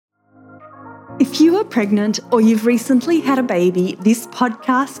If you are pregnant or you've recently had a baby, this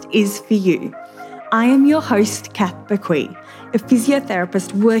podcast is for you. I am your host, Kath Bequee, a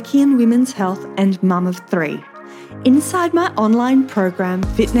physiotherapist working in women's health and mum of three. Inside my online program,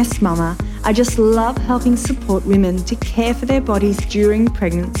 Fitness Mama, I just love helping support women to care for their bodies during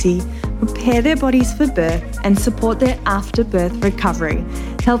pregnancy, prepare their bodies for birth, and support their after-birth recovery,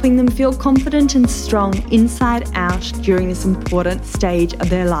 helping them feel confident and strong inside out during this important stage of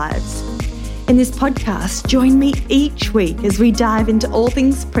their lives. In this podcast, join me each week as we dive into all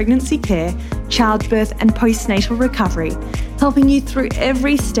things pregnancy care, childbirth, and postnatal recovery, helping you through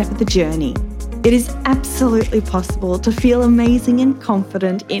every step of the journey. It is absolutely possible to feel amazing and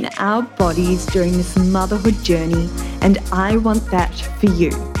confident in our bodies during this motherhood journey, and I want that for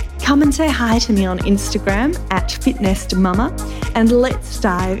you. Come and say hi to me on Instagram at FitnessMama, and let's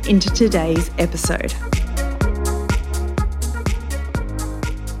dive into today's episode.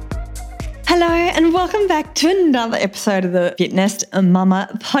 Hello and welcome back to another episode of the Fitness Mama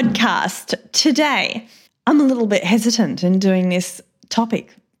podcast. Today, I'm a little bit hesitant in doing this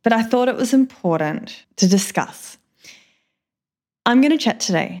topic, but I thought it was important to discuss. I'm going to chat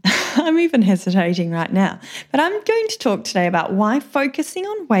today. I'm even hesitating right now, but I'm going to talk today about why focusing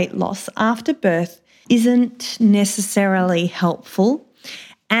on weight loss after birth isn't necessarily helpful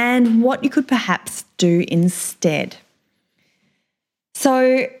and what you could perhaps do instead.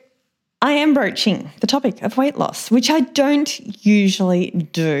 So, I am broaching the topic of weight loss, which I don't usually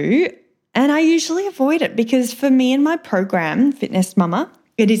do, and I usually avoid it because for me and my program, Fitness Mama,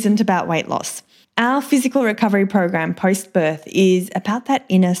 it isn't about weight loss. Our physical recovery program post-birth is about that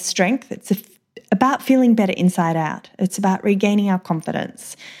inner strength. It's about feeling better inside out. It's about regaining our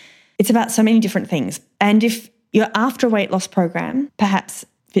confidence. It's about so many different things. And if you're after a weight loss program, perhaps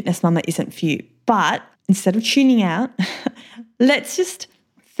Fitness Mama isn't for you. But instead of tuning out, let's just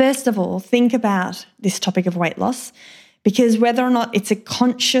first of all, think about this topic of weight loss, because whether or not it's a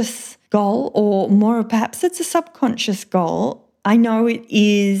conscious goal or more perhaps it's a subconscious goal, I know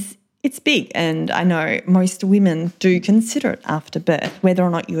it's big, and I know most women do consider it after birth, whether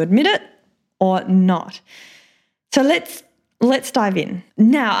or not you admit it or not. So let's dive in.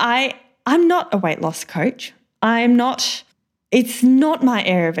 Now, I'm not a weight loss coach. It's not my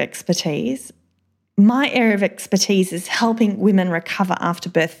area of expertise. My area of expertise is helping women recover after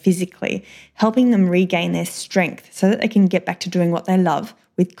birth physically, helping them regain their strength so that they can get back to doing what they love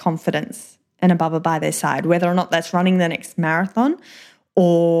with confidence and a bubba by their side, whether or not that's running the next marathon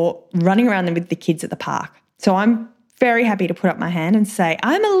or running around with the kids at the park. So I'm very happy to put up my hand and say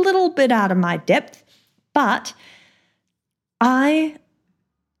I'm a little bit out of my depth, but I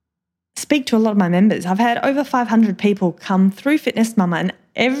speak to a lot of my members. I've had over 500 people come through Fitness Mama, and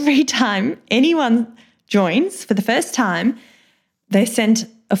every time anyone joins for the first time, they send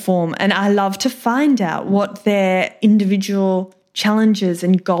a form, and I love to find out what their individual challenges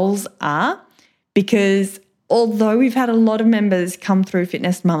and goals are, because although we've had a lot of members come through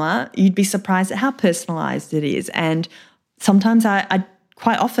Fitness Mama, you'd be surprised at how personalised it is. And sometimes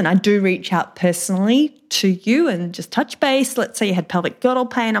quite often I do reach out personally to you and just touch base. Let's say you had pelvic girdle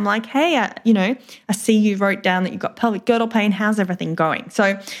pain. I'm like, hey, I see you wrote down that you've got pelvic girdle pain. How's everything going?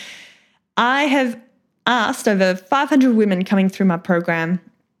 So I have asked over 500 women coming through my program,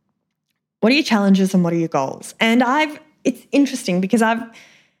 what are your challenges and what are your goals? And it's interesting because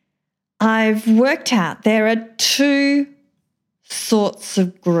I've worked out there are two sorts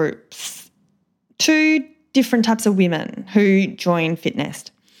of groups, two different types of women who join fitness.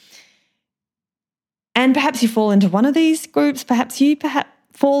 And perhaps you fall into one of these groups, perhaps you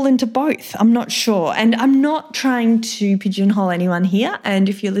fall into both. I'm not sure. And I'm not trying to pigeonhole anyone here. And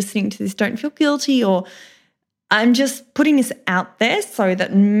if you're listening to this, don't feel guilty, or I'm just putting this out there so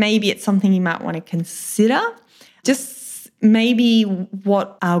that maybe it's something you might want to consider. Just maybe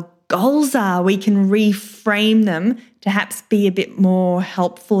what our goals are, we can reframe them to perhaps be a bit more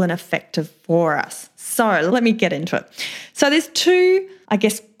helpful and effective for us. So let me get into it. So there's two,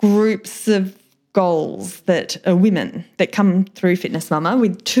 groups of goals that are women that come through Fitness Mama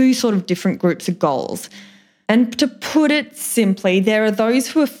with two sort of different groups of goals. And to put it simply, there are those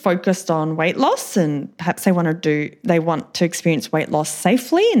who are focused on weight loss, and perhaps they want to experience weight loss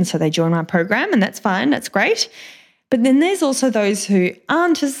safely, and so they join my program, and that's fine, that's great. But then there's also those who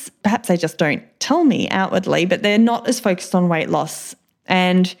aren't as, perhaps they just don't tell me outwardly, but they're not as focused on weight loss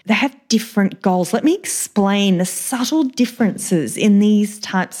and they have different goals. Let me explain the subtle differences in these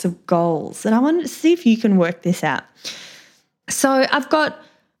types of goals. And I wanted to see if you can work this out. So I've got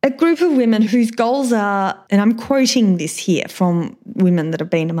a group of women whose goals are, and I'm quoting this here from women that have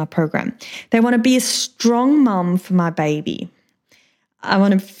been in my program, they want to be a strong mum for my baby. I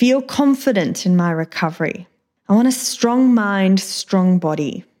want to feel confident in my recovery. I want a strong mind, strong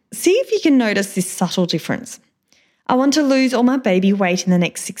body. See if you can notice this subtle difference. I want to lose all my baby weight in the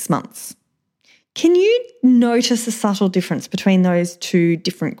next 6 months. Can you notice a subtle difference between those two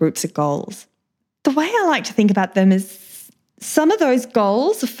different groups of goals? The way I like to think about them is some of those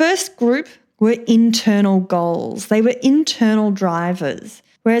goals, the first group were internal goals. They were internal drivers.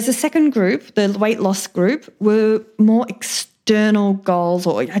 Whereas the second group, the weight loss group, were more external goals,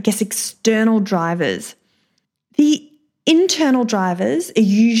 or I guess external drivers. The internal drivers are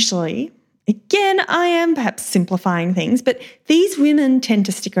usually, again, I am perhaps simplifying things, but these women tend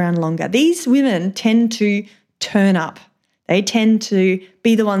to stick around longer. These women tend to turn up. They tend to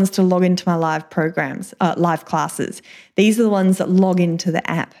be the ones to log into my live programs, live classes. These are the ones that log into the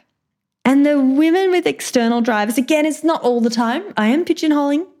app. And the women with external drivers, again, it's not all the time. I am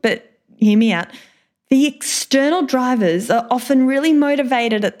pigeonholing, but hear me out. The external drivers are often really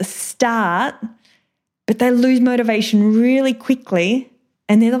motivated at the start, but they lose motivation really quickly,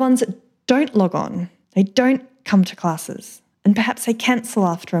 and they're the ones that don't log on. They don't come to classes, and perhaps they cancel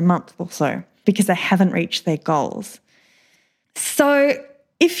after a month or so because they haven't reached their goals. So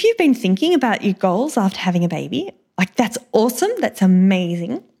if you've been thinking about your goals after having a baby, like that's awesome, that's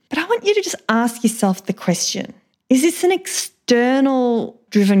amazing. But I want you to just ask yourself the question, is this an external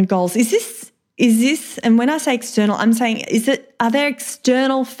driven goals? Is this, and when I say external, I'm saying, are there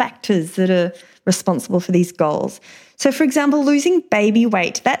external factors that are responsible for these goals? So for example, losing baby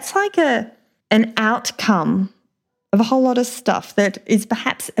weight, that's like an outcome of a whole lot of stuff that is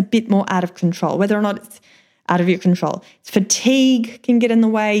perhaps a bit more out of control, whether or not it's out of your control. It's fatigue can get in the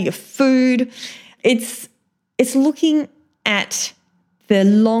way, your food. It's looking at the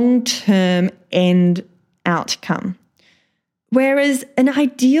long-term end outcome. Whereas an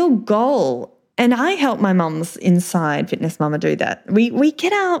ideal goal, and I help my mums inside Fitness Mama do that, we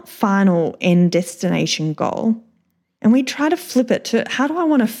get our final end destination goal and we try to flip it to how do I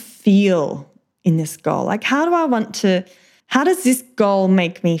want to feel in this goal? Like how does this goal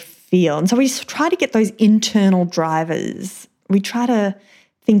make me feel? And so we try to get those internal drivers. We try to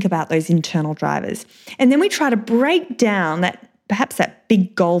think about those internal drivers. And then we try to break down perhaps that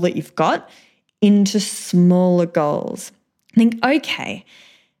big goal that you've got into smaller goals. Think, okay,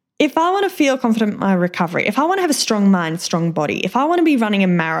 if I want to feel confident in my recovery, if I want to have a strong mind, strong body, if I want to be running a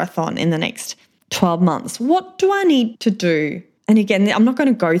marathon in the next 12 months, what do I need to do? And again, I'm not going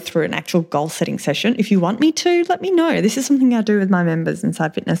to go through an actual goal setting session. If you want me to, let me know. This is something I do with my members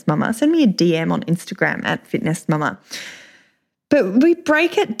inside Fitness Mama. Send me a DM on Instagram at Fitness Mama. But we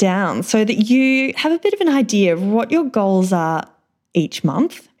break it down so that you have a bit of an idea of what your goals are each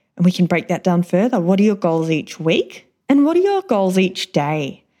month, and we can break that down further. What are your goals each week? And what are your goals each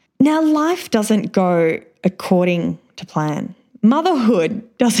day? Now, life doesn't go according to plan. Motherhood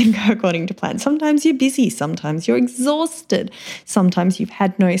doesn't go according to plan. Sometimes you're busy, sometimes you're exhausted, sometimes you've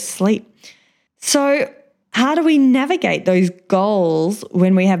had no sleep. So how do we navigate those goals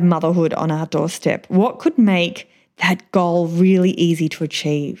when we have motherhood on our doorstep? What could make that goal really easy to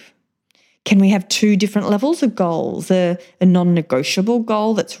achieve? Can we have two different levels of goals? A non-negotiable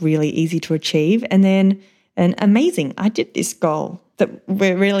goal that's really easy to achieve, and then an amazing, I did this goal that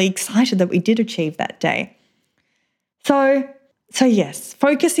we're really excited that we did achieve that day. So yes,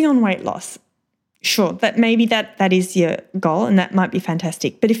 focusing on weight loss. Sure, that maybe that is your goal and that might be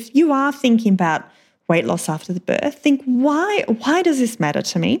fantastic. But if you are thinking about weight loss after the birth, think, why does this matter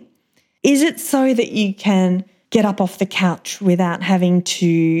to me? Is it so that you can get up off the couch without having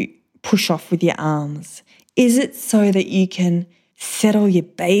to push off with your arms? Is it so that you can settle your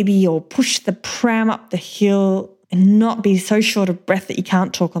baby or push the pram up the hill and not be so short of breath that you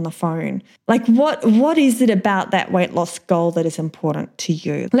can't talk on the phone? Like what is it about that weight loss goal that is important to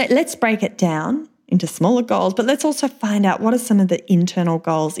you? Let's break it down into smaller goals, but let's also find out what are some of the internal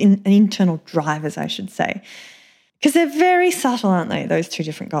goals, internal drivers, I should say. Because they're very subtle, aren't they, those two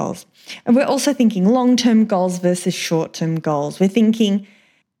different goals? And we're also thinking long-term goals versus short-term goals. We're thinking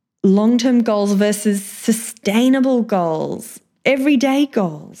long-term goals versus sustainable goals, everyday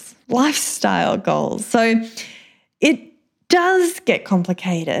goals, lifestyle goals. So it does get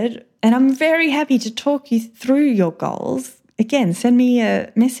complicated, and I'm very happy to talk you through your goals. Again, send me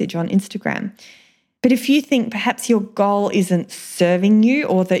a message on Instagram. But if you think perhaps your goal isn't serving you,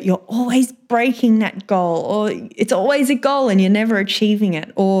 or that you're always breaking that goal, or it's always a goal and you're never achieving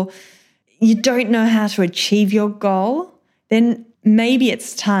it, or you don't know how to achieve your goal, then maybe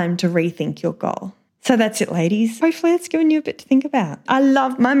it's time to rethink your goal. So that's it, ladies. Hopefully it's given you a bit to think about. I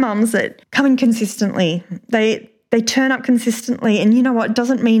love my mums that come in consistently. They turn up consistently, and you know what? It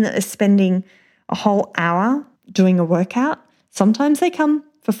doesn't mean that they're spending a whole hour doing a workout. Sometimes they come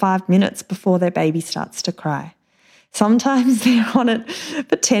for 5 minutes before their baby starts to cry. Sometimes they're on it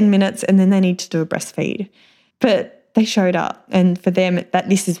for 10 minutes and then they need to do a breastfeed. But they showed up, and for them, that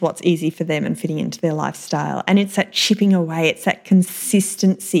this is what's easy for them and fitting into their lifestyle. And it's that chipping away. It's that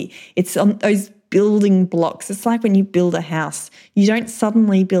consistency. It's on those building blocks. It's like when you build a house. You don't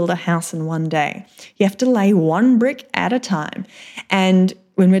suddenly build a house in one day. You have to lay one brick at a time. And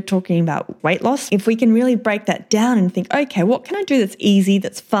when we're talking about weight loss, if we can really break that down and think, okay, what can I do that's easy,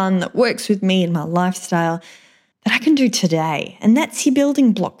 that's fun, that works with me and my lifestyle, that I can do today? And that's your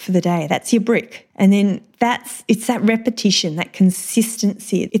building block for the day. That's your brick. And then it's that repetition, that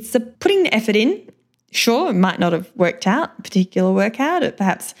consistency. It's the putting the effort in. Sure, it might not have worked out, a particular workout. It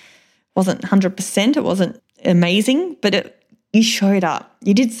perhaps wasn't 100%. It wasn't amazing, but you showed up.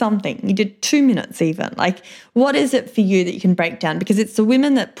 You did something. You did 2 minutes even. Like, what is it for you that you can break down? Because it's the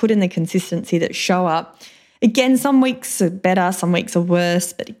women that put in the consistency, that show up. Again, some weeks are better, some weeks are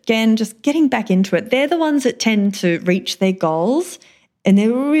worse, but again, just getting back into it. They're the ones that tend to reach their goals and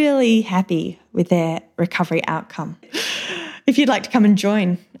they're really happy with their recovery outcome. If you'd like to come and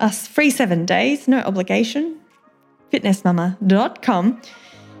join us, free 7 days, no obligation, fitnessmama.com.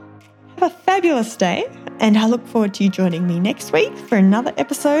 Have a fabulous day, and I look forward to you joining me next week for another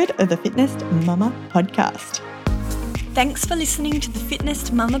episode of the Fitness Mama Podcast. Thanks for listening to the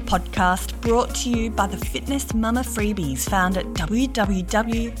Fitness Mama Podcast, brought to you by the Fitness Mama freebies found at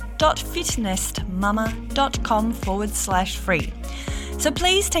www.fitnessmama.com/free. So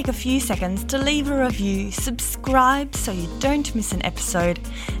please take a few seconds to leave a review, subscribe so you don't miss an episode,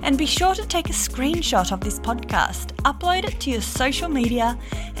 and be sure to take a screenshot of this podcast, upload it to your social media,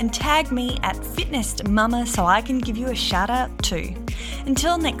 and tag me at Fitness Mama so I can give you a shout out too.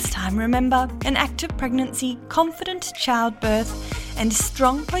 Until next time, remember, an active pregnancy, confident childbirth, and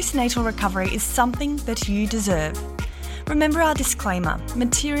strong postnatal recovery is something that you deserve. Remember our disclaimer: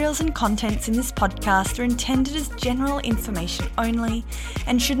 materials and contents in this podcast are intended as general information only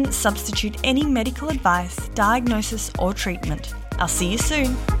and shouldn't substitute any medical advice, diagnosis, or treatment. I'll see you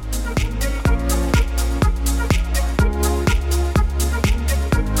soon.